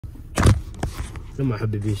No, my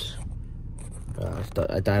habibis. I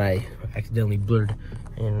thought I accidentally blurred,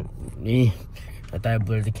 and I thought I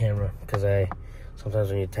blurred the camera because sometimes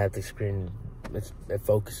when you tap the screen, it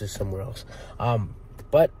focuses somewhere else.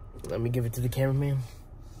 But let me give it to the cameraman.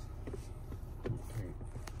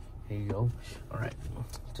 Here you go. All right.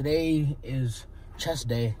 Today is chest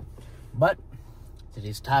day, but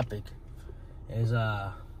today's topic is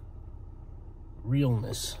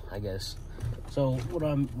realness, I guess. So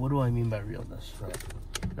what do I mean by realness, right?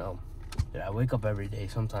 I wake up every day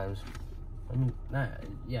sometimes.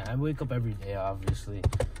 I wake up every day, obviously.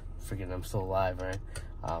 Freaking, I'm still alive, right?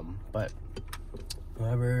 But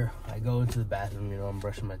whenever I go into the bathroom, I'm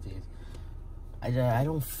brushing my teeth, I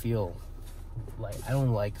don't feel like, I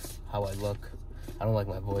don't like how I look. I don't like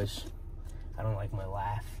my voice. I don't like my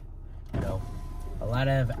laugh. A lot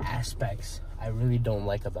of aspects I really don't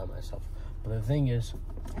like about myself. But the thing is,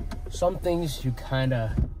 some things you kind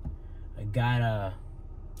of gotta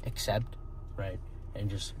accept, right? And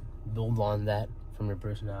just build on that from your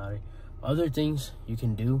personality. Other things you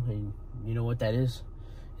can do, and you know what that is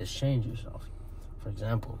change yourself. For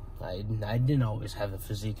example, I didn't always have the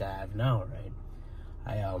physique I have now, right?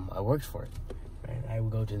 I worked for it, right? I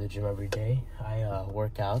would go to the gym every day. I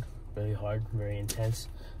work out really hard, very intense.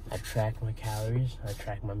 I track my calories, I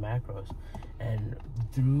track my macros, and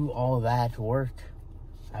through all that work,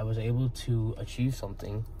 I was able to achieve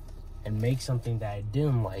something and make something that I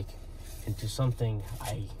didn't like into something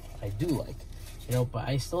I do like, but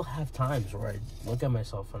I still have times where I look at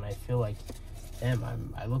myself and I feel like, damn,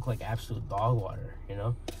 I look like absolute dog water,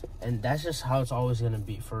 and that's just how it's always going to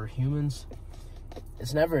be. For humans,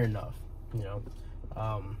 it's never enough,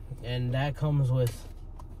 and that comes with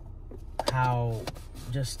how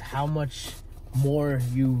much more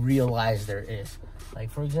you realize there is. Like,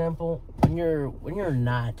 for example, when you're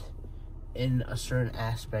not in a certain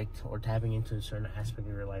aspect or tapping into a certain aspect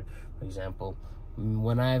of your life, for example,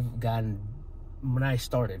 when I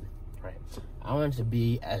started, right, I wanted to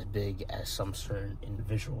be as big as some certain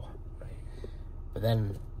individual, right? But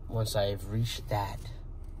then once I've reached that,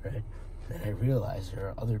 right, then I realized there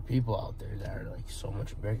are other people out there that are like so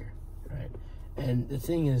much bigger, right? And the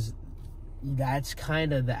thing is, that's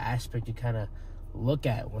kind of the aspect you kind of look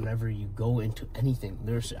at whenever you go into anything.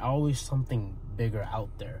 There's always something bigger out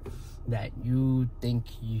there that you think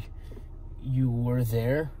you were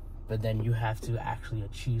there, but then you have to actually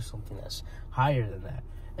achieve something that's higher than that.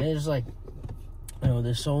 And it's like,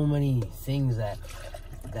 there's so many things that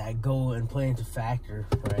go and play into factor,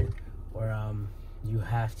 right? Where you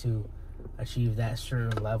have to achieve that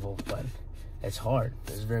certain level, but it's hard.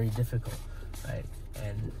 It's very difficult, right?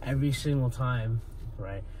 And every single time,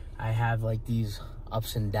 right, I have like these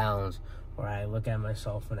ups and downs where I look at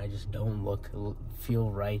myself and I just don't feel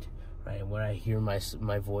right, where I hear my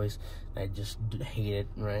voice and I just hate it,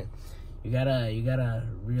 right? You gotta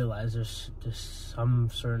realize there's some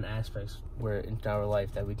certain aspects where in our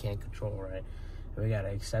life that we can't control, right? And we gotta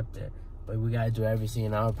accept it, but we gotta do everything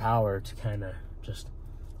in our power to kind of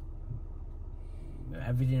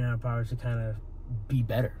be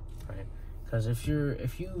better, right? Because if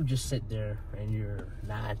you just sit there and you're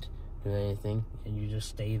not doing anything and you just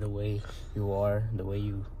stay the way you are, the way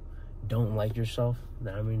you don't like yourself,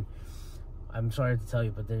 then I'm sorry to tell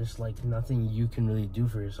you, but there's like nothing you can really do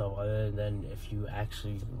for yourself other than if you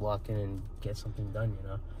actually lock in and get something done,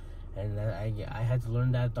 And I had to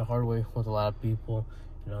learn that the hard way with a lot of people,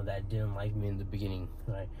 that didn't like me in the beginning,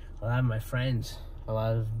 right? A lot of my friends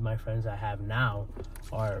I have now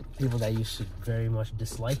are people that used to very much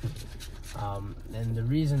dislike me. And the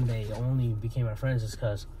reason they only became my friends is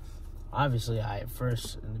because obviously at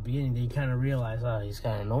first, in the beginning, they kind of realized, oh, he's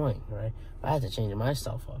kind of annoying, right? But I had to change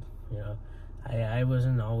myself up, I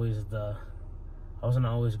wasn't always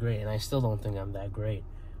great, and I still don't think I'm that great.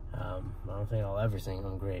 I don't think I'll ever think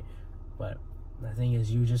I'm great. But the thing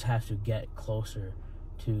is, you just have to get closer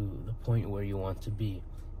to the point where you want to be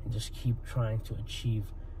and just keep trying to achieve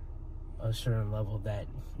a certain level that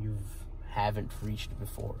you haven't reached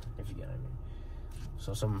before, if you get what I mean.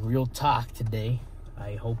 So some real talk today.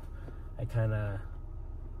 I hope I kind of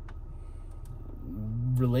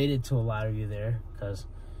related to a lot of you there, because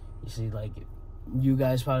you see, like, you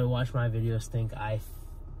guys probably watch my videos, think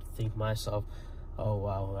myself, oh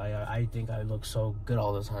wow, I think I look so good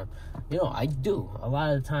all the time. I do. A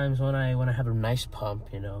lot of the times when I have a nice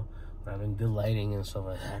pump, when I'm in good lighting and stuff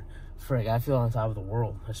like that, frick, I feel on top of the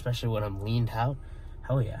world, especially when I'm leaned out.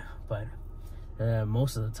 Hell yeah. But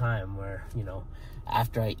most of the time where,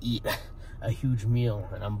 after I eat a huge meal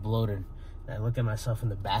and I'm bloated, and I look at myself in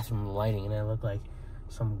the bathroom lighting and I look like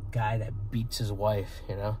some guy that beats his wife,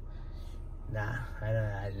 nah,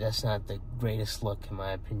 that's not the greatest look in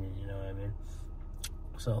my opinion, you know what I mean?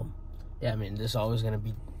 So, yeah, I mean, there's always going to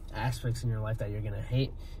be aspects in your life that you're going to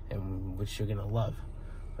hate and which you're going to love.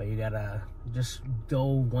 But you got to just go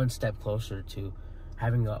one step closer to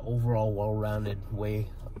having an overall well-rounded way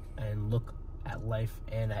and look at life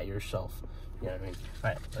and at yourself. You know what I mean? All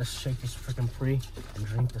right, let's shake this freaking pre and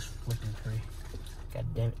drink this flipping pre. God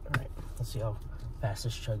damn it. All right, let's see how fast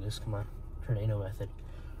this chug is. Come on. Tornado method.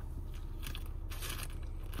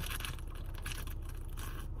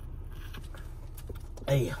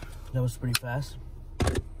 Hey, that was pretty fast.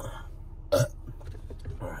 All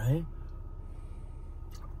right.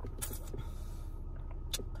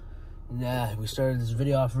 Yeah, we started this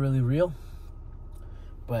video off really real,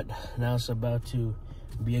 but now it's about to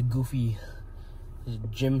be a goofy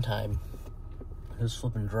gym time. Just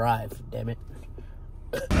flipping drive, damn it.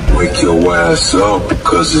 Wake your ass up,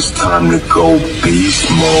 cause it's time to go beast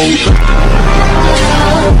mode.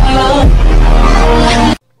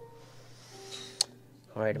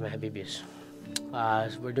 Alright, my habibis.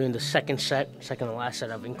 We're doing the second and last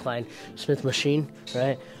set of incline Smith machine,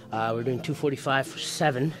 right? We're doing 245 for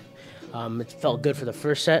 7. It felt good for the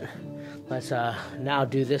first set. Let's now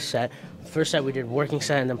do this set. First set we did working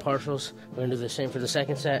set and then partials. We're gonna do the same for the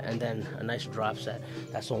second set and then a nice drop set.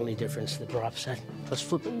 That's the only difference, the drop set. Let's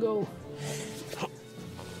flip and go.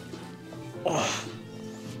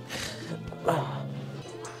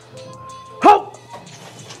 Ho!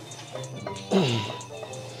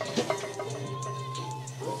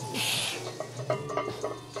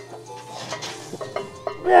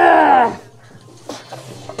 Yeah!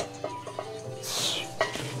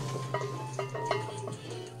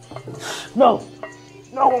 No!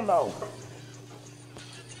 No, no!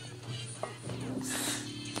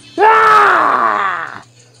 Ah!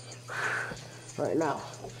 Right now.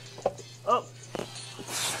 Up.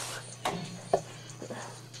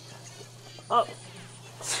 Up.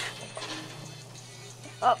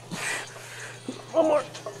 Up. One more.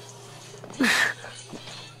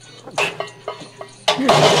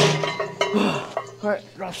 Alright,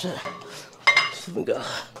 drop set. Slip and go.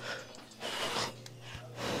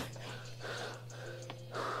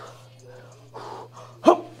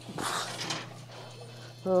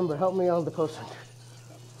 Remember, help me on the coaster.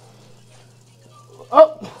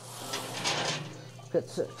 Up. Get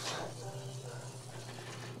 6.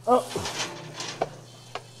 Up.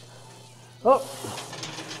 Up.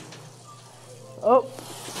 Up.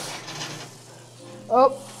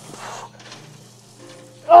 Up.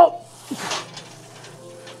 Up.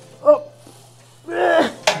 Up.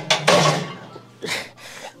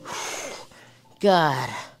 God.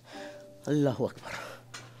 Allahu Akbar.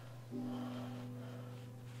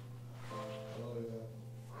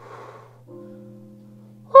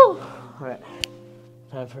 Alright,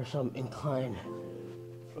 time for some incline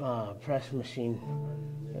press machine.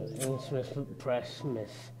 Smith press,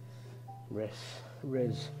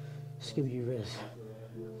 riz, skibby riz,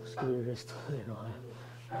 you know.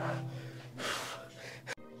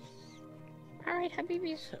 Alright,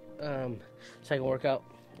 habibis. Second workout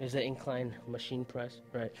is the incline machine press,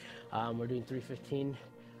 right? We're doing 315.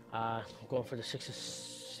 Going for the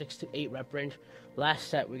 6 to 8 rep range. Last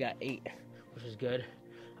set we got 8, which is good.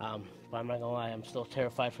 But I'm not gonna lie, I'm still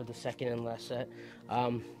terrified for the second and last set.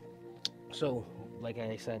 So, like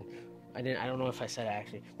I said, I don't know if I said it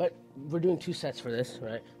actually, but we're doing 2 sets for this,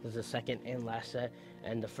 right? This is the second and last set,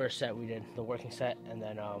 and the first set we did the working set and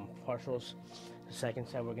then partials. The second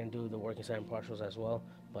set we're gonna do the working set and partials as well,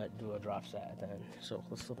 but do a drop set at the end. So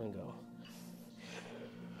let's flip and go.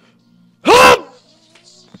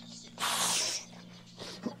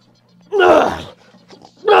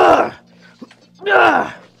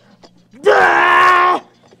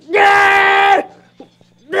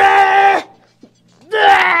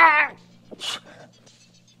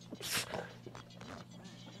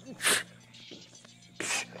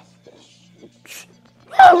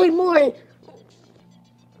 Holy moly!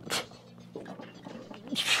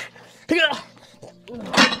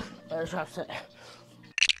 There's drop set.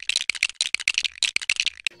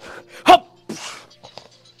 Hop!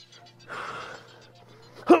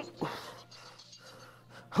 Hop!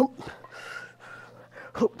 Hop!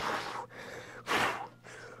 Hop!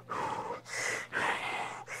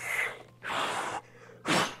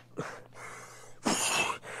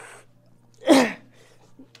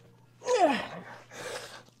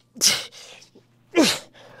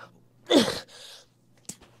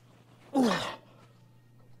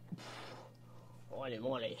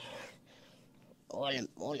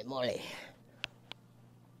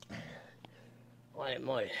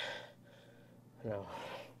 Moly. Now,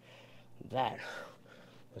 that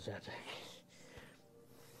was epic.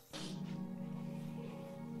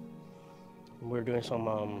 we're doing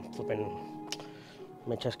some flipping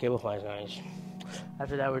mid-chest cable flies, guys.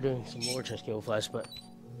 After that, we're doing some lower chest cable flies, but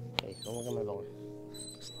hey, don't look at my bone.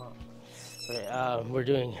 Stop. Okay, we're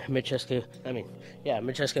doing mid-chest cable,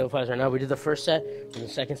 mid-chest cable flies right now. We did the first set, and the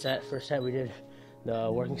second set. First set, we did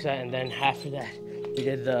the working set, and then after that, we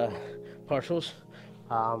did the partials.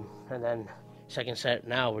 And then second set,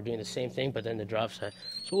 now we're doing the same thing, but then the drop set.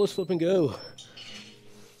 So let's flip and go.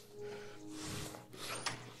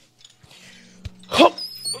 Come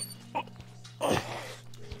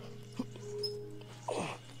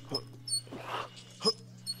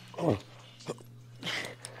on.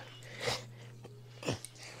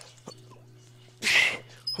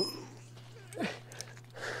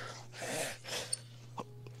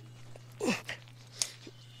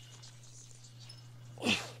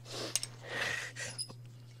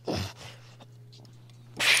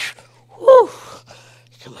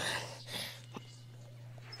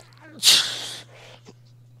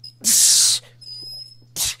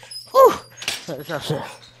 That's awesome.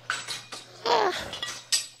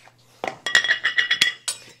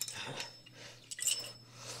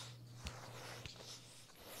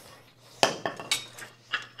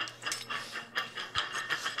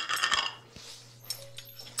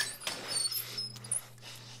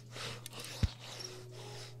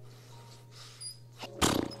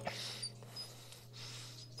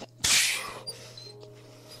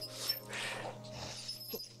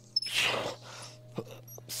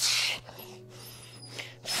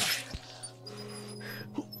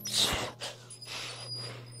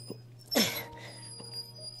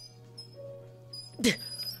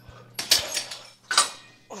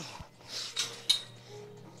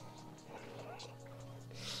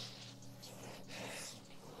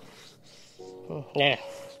 Yeah.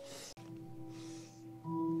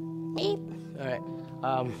 Beep. All right.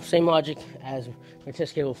 Same logic as my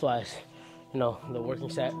test cable flies. You know, the working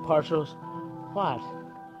set, partials. What?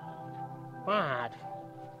 What?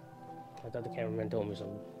 I thought the cameraman told me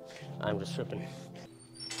something. I'm just tripping.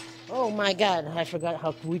 Oh my God! I forgot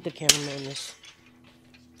how sweet the cameraman is.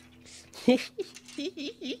 I'm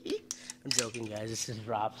joking, guys. This is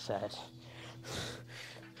drop set.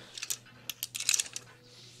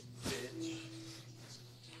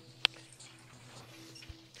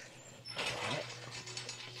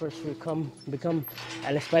 First, we become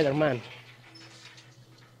a Spider-Man.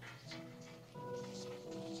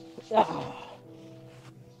 Ah.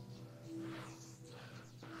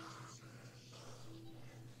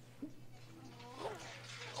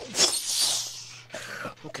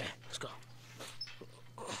 Okay, let's go.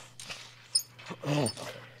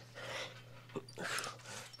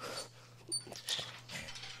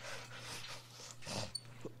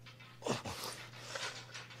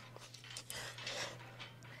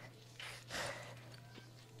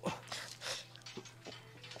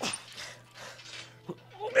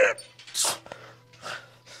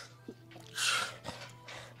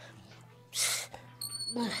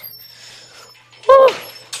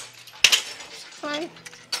 Fine.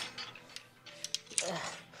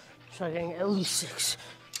 Try getting at least 6.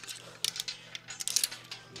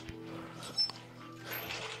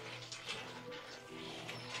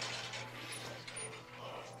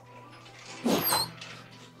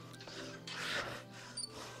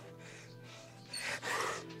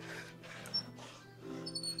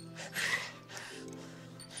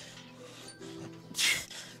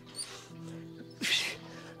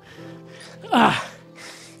 Ah.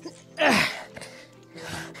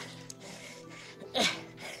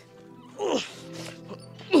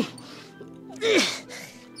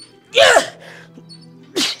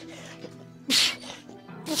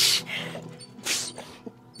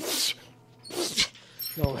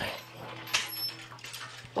 No way.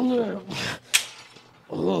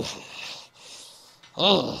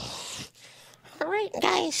 Alright,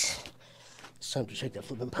 guys. It's time to check that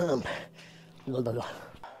flipping pump.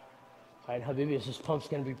 Alright, Habibi, this pump's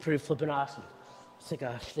gonna be pretty flipping awesome. Let's take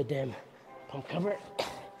off the damn pump cover.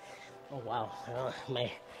 Oh wow,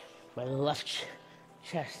 my left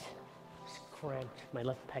chest is cramped. My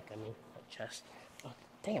left pec, I mean, not chest. Oh,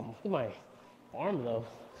 damn, look at my arm though.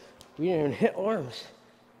 We didn't even hit arms.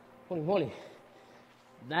 Holy moly.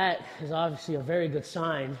 That is obviously a very good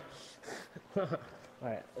sign.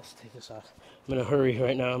 Alright, let's take this off. I'm in a hurry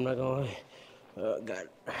right now, I'm not gonna lie. Oh god.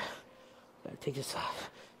 Gotta take this off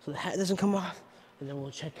so the hat doesn't come off, and then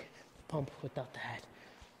we'll check the pump without the hat.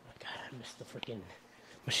 Oh god, I missed the freaking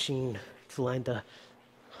machine to line the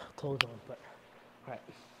clothes on, but alright.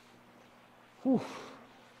 Whew.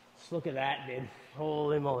 Just look at that, dude.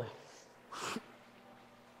 Holy moly.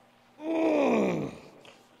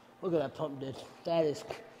 Look at that pump, dude. That is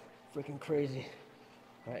Freaking crazy.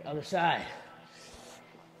 All right, other side.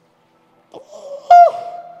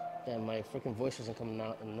 Damn, my freaking voice wasn't coming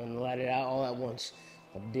out, and then let it out all at once.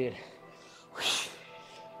 I did.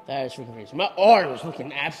 That is freaking crazy. My arm is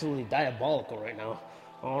looking absolutely diabolical right now.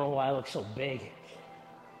 I don't know why I look so big.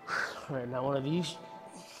 All right, now one of these.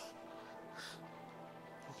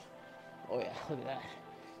 Oh yeah, look at that.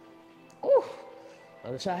 Ooh.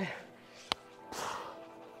 Other side.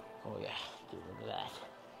 Oh yeah, dude, look at that.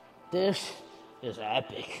 This is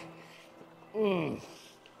epic. Oof.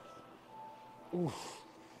 Oh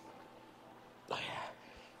yeah.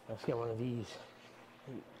 Let's get one of these.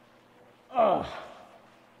 Oh.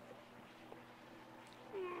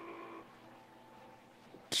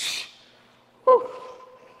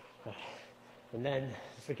 And then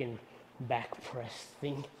the freaking back press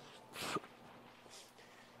thing.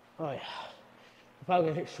 Oh yeah. I'm probably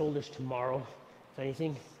gonna hit shoulders tomorrow, if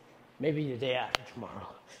anything. Maybe the day after tomorrow.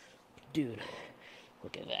 Dude,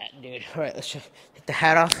 look at that, dude. Alright, let's just take the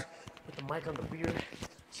hat off, put the mic on the beard,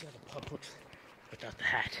 see how the pump looks without the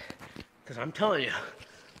hat. Because I'm telling you,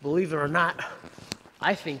 believe it or not,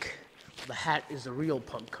 I think the hat is the real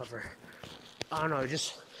pump cover. I don't know,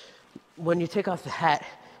 just when you take off the hat,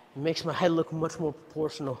 it makes my head look much more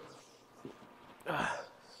proportional.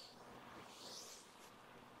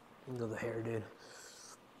 Look at the hair, dude.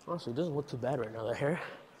 Honestly, it doesn't look too bad right now, the hair.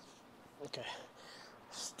 Okay,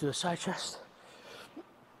 let's do a side chest.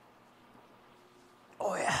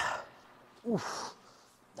 Oh yeah. Oof.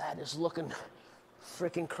 That is looking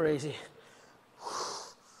freaking crazy.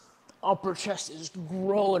 Upper chest is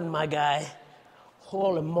growing, my guy.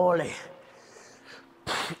 Holy moly.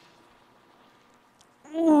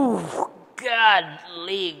 Ooh,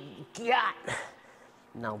 godly God.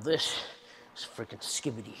 Now this is freaking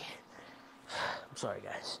skibbity. I'm sorry,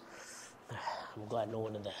 guys. I'm glad no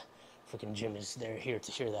one in the freaking gym is there here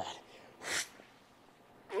to hear that.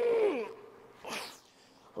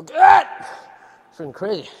 Look at that! Freaking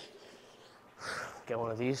crazy. Get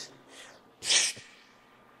one of these.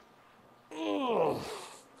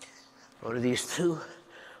 One of these too.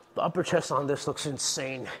 The upper chest on this looks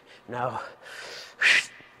insane. Now,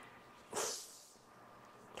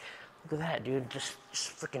 look at that, dude. Just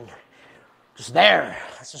freaking, just there.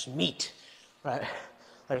 That's just meat, right?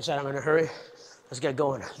 Like I said, I'm in a hurry. Let's get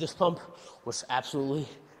going. This pump was absolutely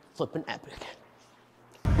flipping epic.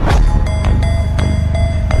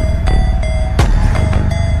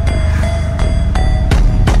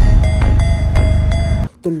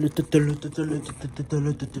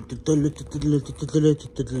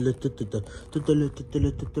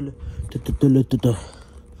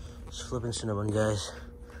 It's flipping cinnamon, guys.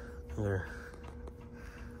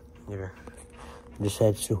 Just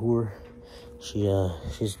had suhoor.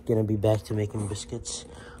 She's gonna be back to making biscuits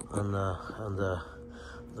on the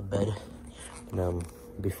bed. And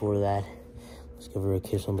before that, let's give her a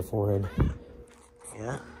kiss on the forehead.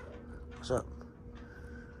 Yeah? What's up?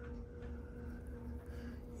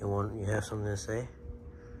 You have something to say?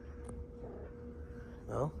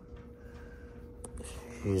 No?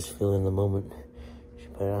 She's just feeling the moment.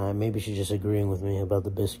 Maybe she's just agreeing with me about the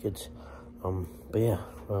biscuits. But yeah,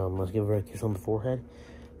 let's give her a kiss on the forehead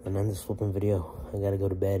and end this flipping video. I gotta go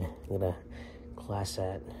to bed. I got a class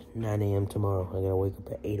at 9 a.m. tomorrow. I gotta wake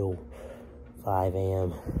up at 8:05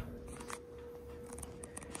 a.m.